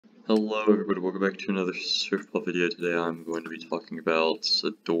Hello everybody, welcome back to another Surfball video. Today I'm going to be talking about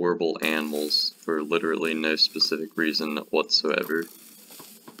adorable animals for literally no specific reason whatsoever.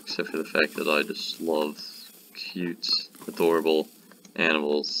 Except for the fact that I just love cute, adorable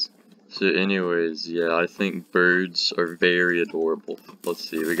animals. So anyways, yeah, I think birds are very adorable. Let's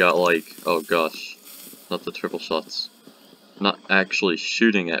see, we got like, oh gosh, not the triple shots. Not actually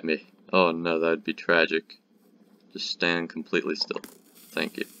shooting at me. Oh no, that'd be tragic. Just stand completely still.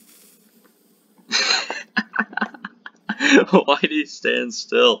 Thank you. Why do you stand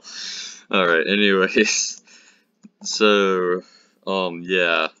still? Alright, anyways. So,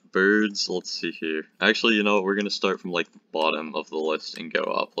 yeah, birds, let's see here. Actually, you know what, we're gonna start from, like, the bottom of the list and go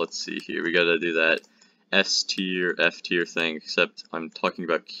up. Let's see here, we gotta do that S tier, F tier thing, except I'm talking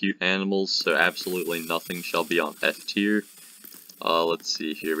about cute animals, so absolutely nothing shall be on F tier. Let's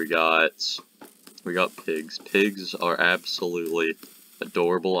see here, we got pigs. Pigs are absolutely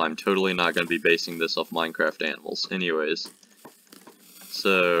adorable. I'm totally not going to be basing this off Minecraft animals. Anyways.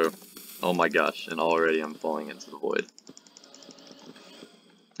 So, oh my gosh, and already I'm falling into the void.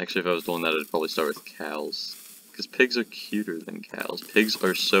 Actually, if I was doing that, I'd probably start with cows. Because pigs are cuter than cows. Pigs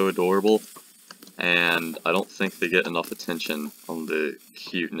are so adorable, and I don't think they get enough attention on the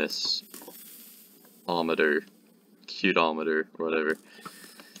cuteness-ometer, cute-ometer, whatever.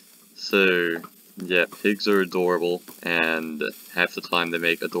 So, yeah, pigs are adorable, and half the time they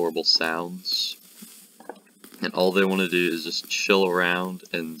make adorable sounds. And all they want to do is just chill around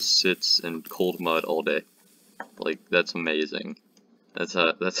and sit in cold mud all day. Like, that's amazing. That's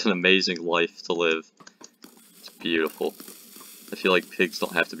an amazing life to live. It's beautiful. I feel like pigs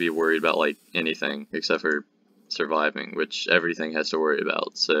don't have to be worried about, like, anything except for surviving, which everything has to worry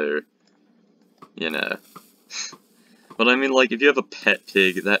about, so, you know. But I mean, like, if you have a pet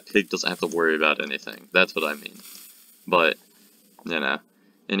pig, that pig doesn't have to worry about anything. That's what I mean. But, you know.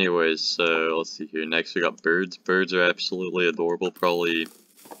 Anyways, so, let's see here. Next, we got birds. Birds are absolutely adorable. Probably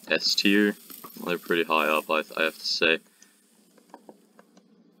S tier. They're pretty high up, I have to say.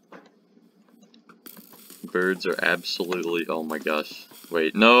 Birds are absolutely... oh my gosh.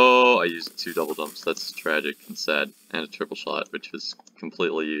 Wait, no! I used 2 double jumps. That's tragic and sad. And a triple shot, which was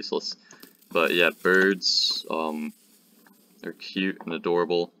completely useless. But yeah, birds, they're cute and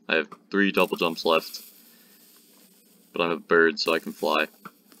adorable. I have 3 double jumps left. But I'm a bird, so I can fly.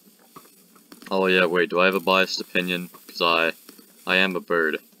 Oh yeah, wait, do I have a biased opinion? Because I am a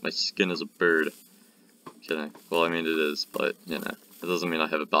bird. My skin is a bird. Kidding. Well, I mean it is, but, you know, it doesn't mean I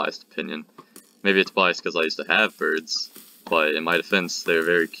have a biased opinion. Maybe it's biased because I used to have birds, but in my defense, they're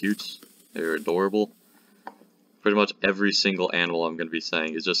very cute. They're adorable. Pretty much every single animal I'm going to be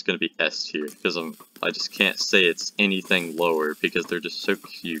saying is just going to be S tier, because I just can't say it's anything lower, because they're just so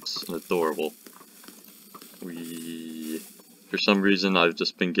cute and adorable. For some reason, I've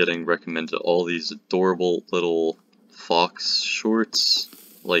just been getting recommended all these adorable little fox shorts.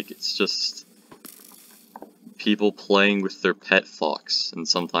 Like, it's just people playing with their pet fox, and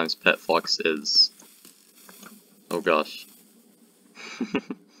sometimes pet fox is... oh gosh.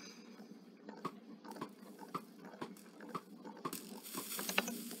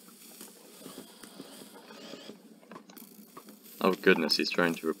 Oh goodness, he's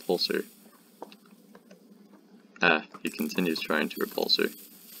trying to repulse her. Ah, he continues trying to repulse her.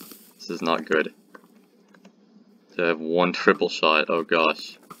 This is not good. To have 1 triple shot, oh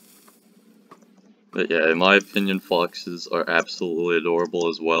gosh. But yeah, in my opinion, foxes are absolutely adorable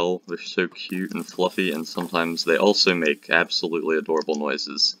as well. They're so cute and fluffy, and sometimes they also make absolutely adorable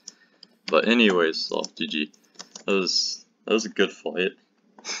noises. But anyways, oh, GG. That was a good fight.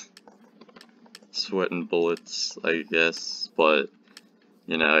 Sweating bullets, I guess, but,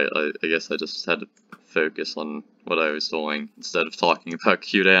 you know, I guess I just had to focus on what I was doing instead of talking about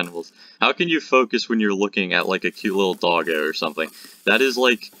cute animals. How can you focus when you're looking at, like, a cute little doggo or something? That is,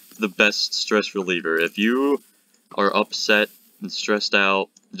 like, the best stress reliever. If you are upset and stressed out,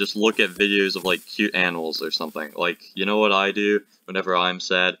 just look at videos of, like, cute animals or something. Like, you know what I do whenever I'm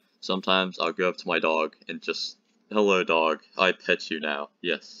sad? Sometimes I'll go up to my dog and just... hello, dog. I pet you now.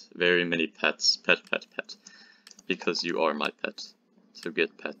 Yes, very many pets. Pet. Because you are my pet. So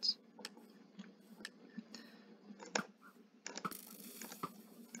get pets.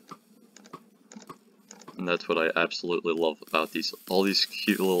 And that's what I absolutely love about all these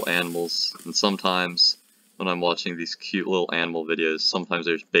cute little animals. And sometimes, when I'm watching these cute little animal videos, sometimes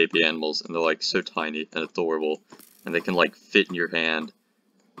there's baby animals, and they're like so tiny and adorable. And they can like fit in your hand.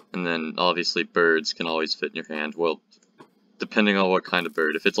 And then, obviously, birds can always fit in your hand. Well, depending on what kind of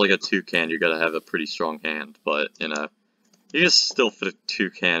bird. If it's like a toucan, you gotta have a pretty strong hand. But, you know, you can still fit a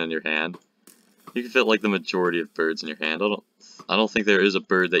toucan in your hand. You can fit like the majority of birds in your hand. I don't I don't think there is a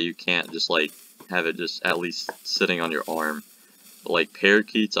bird that you can't just like have it just at least sitting on your arm. But like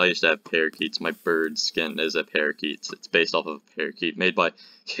parakeets, I used to have parakeets. My bird skin is a parakeet. It's based off of a parakeet made by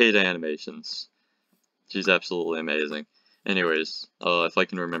Kid Animations. She's absolutely amazing. Anyways, if I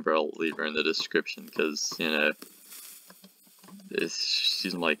can remember, I'll leave her in the description because, you know,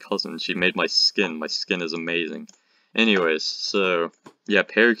 she's my cousin. She made my skin. My skin is amazing. Anyways, so, yeah,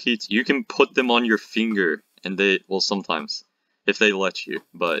 parakeets, you can put them on your finger, and they, well, sometimes, if they let you,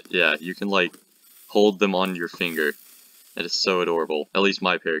 but, yeah, you can, like, hold them on your finger. It is so adorable. At least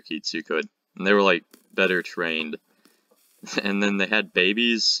my parakeets, you could. And they were, like, better trained. And then they had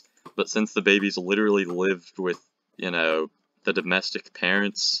babies, but since the babies literally lived with, you know, the domestic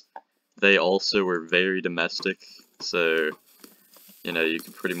parents, they also were very domestic, so, you know, you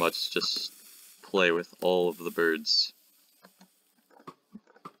can pretty much just play with all of the birds.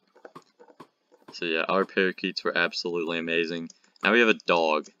 So yeah, our parakeets were absolutely amazing. Now we have a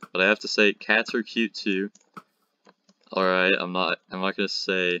dog, but I have to say, cats are cute too. Alright, I'm not gonna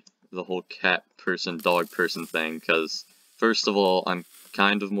say the whole cat person, dog person thing, because first of all, I'm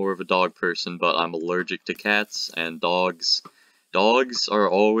kind of more of a dog person, but I'm allergic to cats, and dogs are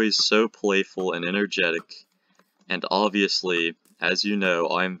always so playful and energetic, and obviously, as you know,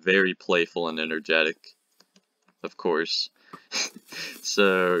 I'm very playful and energetic, of course.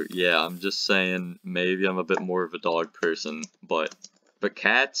 So, yeah, I'm just saying, maybe I'm a bit more of a dog person, but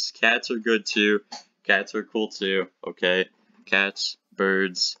cats are good too. Cats are cool too, okay? Cats,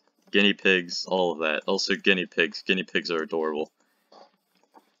 birds, guinea pigs, all of that. Also guinea pigs are adorable.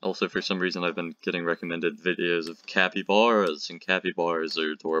 Also, for some reason, I've been getting recommended videos of capybaras, and capybaras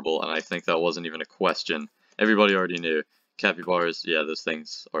are adorable, and I think that wasn't even a question. Everybody already knew. Capybaras, yeah, those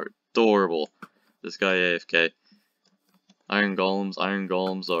things are adorable. This guy AFK. Iron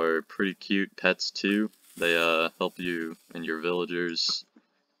golems are pretty cute pets too. They help you and your villagers.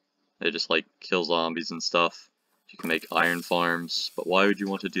 They just like kill zombies and stuff. You can make iron farms, but why would you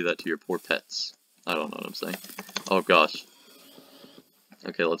want to do that to your poor pets? I don't know what I'm saying. Oh gosh.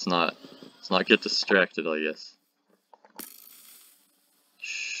 Okay, let's not get distracted, I guess.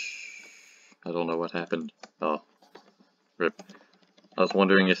 Shh. I don't know what happened. Oh. Rip. I was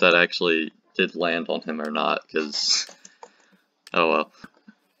wondering if that actually did land on him or not, because... Oh well.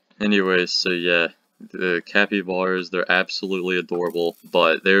 Anyways, so yeah, the capybaras, they're absolutely adorable,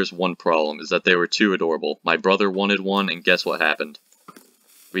 but there's one problem, is that they were too adorable. My brother wanted one, and guess what happened?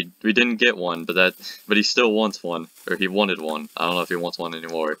 We didn't get one, but he still wants one, or he wanted one. I don't know if he wants one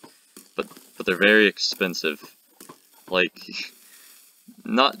anymore. But they're very expensive. Like,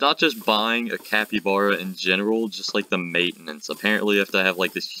 not just buying a capybara in general, just like the maintenance. Apparently you have to have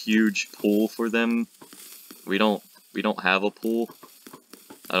like this huge pool for them. We don't have a pool.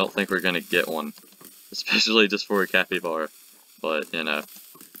 I don't think we're gonna get one. Especially just for a capybara. But, you know.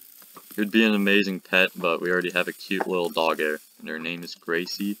 It would be an amazing pet, but we already have a cute little doggo. And her name is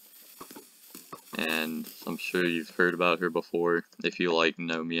Gracie. And I'm sure you've heard about her before, if you, like,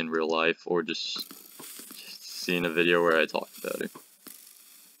 know me in real life, or just seen a video where I talked about her.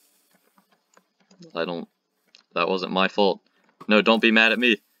 That wasn't my fault. No, don't be mad at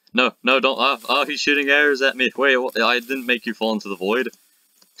me. No, don't, oh, he's shooting arrows at me. Wait, I didn't make you fall into the void.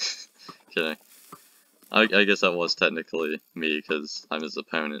 Kidding. I guess that was technically me, because I'm his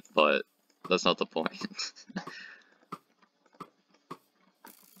opponent, but that's not the point.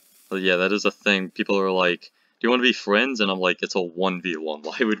 But yeah, that is a thing. People are like, do you want to be friends? And I'm like, it's a 1v1.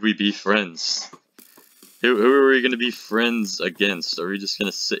 Why would we be friends? Who are we going to be friends against? Are we just going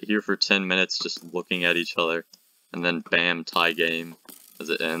to sit here for 10 minutes just looking at each other? And then bam, tie game as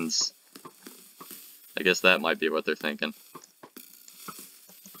it ends? I guess that might be what they're thinking.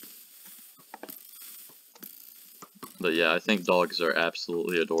 But yeah, I think dogs are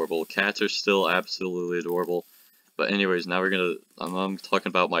absolutely adorable. Cats are still absolutely adorable. But anyways, now I'm talking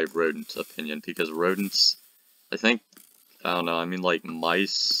about my rodent opinion, because rodents, I don't know, I mean like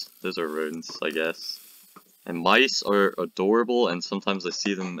mice, those are rodents, I guess. And mice are adorable, and sometimes I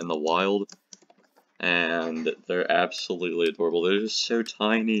see them in the wild, and they're absolutely adorable. They're just so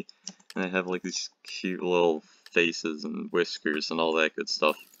tiny, and they have like these cute little faces and whiskers and all that good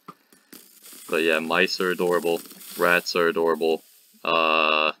stuff. But yeah, mice are adorable, rats are adorable,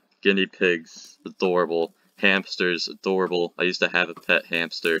 guinea pigs, adorable. Hamsters, adorable. I used to have a pet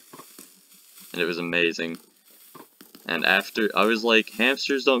hamster, and it was amazing. And after, I was like,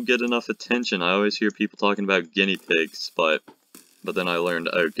 hamsters don't get enough attention. I always hear people talking about guinea pigs, but then I learned,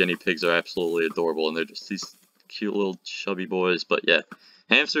 oh, guinea pigs are absolutely adorable, and they're just these cute little chubby boys. But yeah,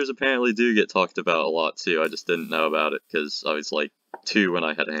 hamsters apparently do get talked about a lot too. I just didn't know about it, because I was like 2 when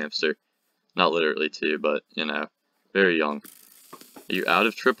I had a hamster. Not literally 2, but, you know, very young. Are you out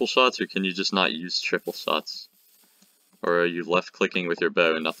of triple shots, or can you just not use triple shots? Or are you left clicking with your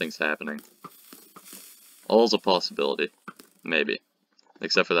bow and nothing's happening? All's a possibility. Maybe.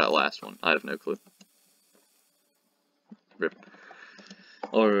 Except for that last one. I have no clue. Rip.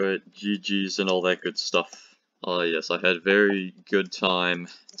 Alright, GG's and all that good stuff. Yes, I had a very good time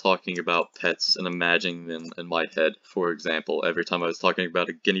talking about pets and imagining them in my head. For example, every time I was talking about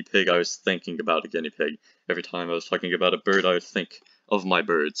a guinea pig, I was thinking about a guinea pig. Every time I was talking about a bird, I would think of my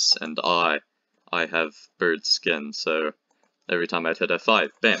birds, and I have bird skin, so every time I'd hit F5,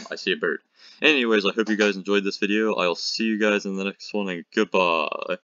 bam, I see a bird. Anyways, I hope you guys enjoyed this video. I'll see you guys in the next one, and goodbye.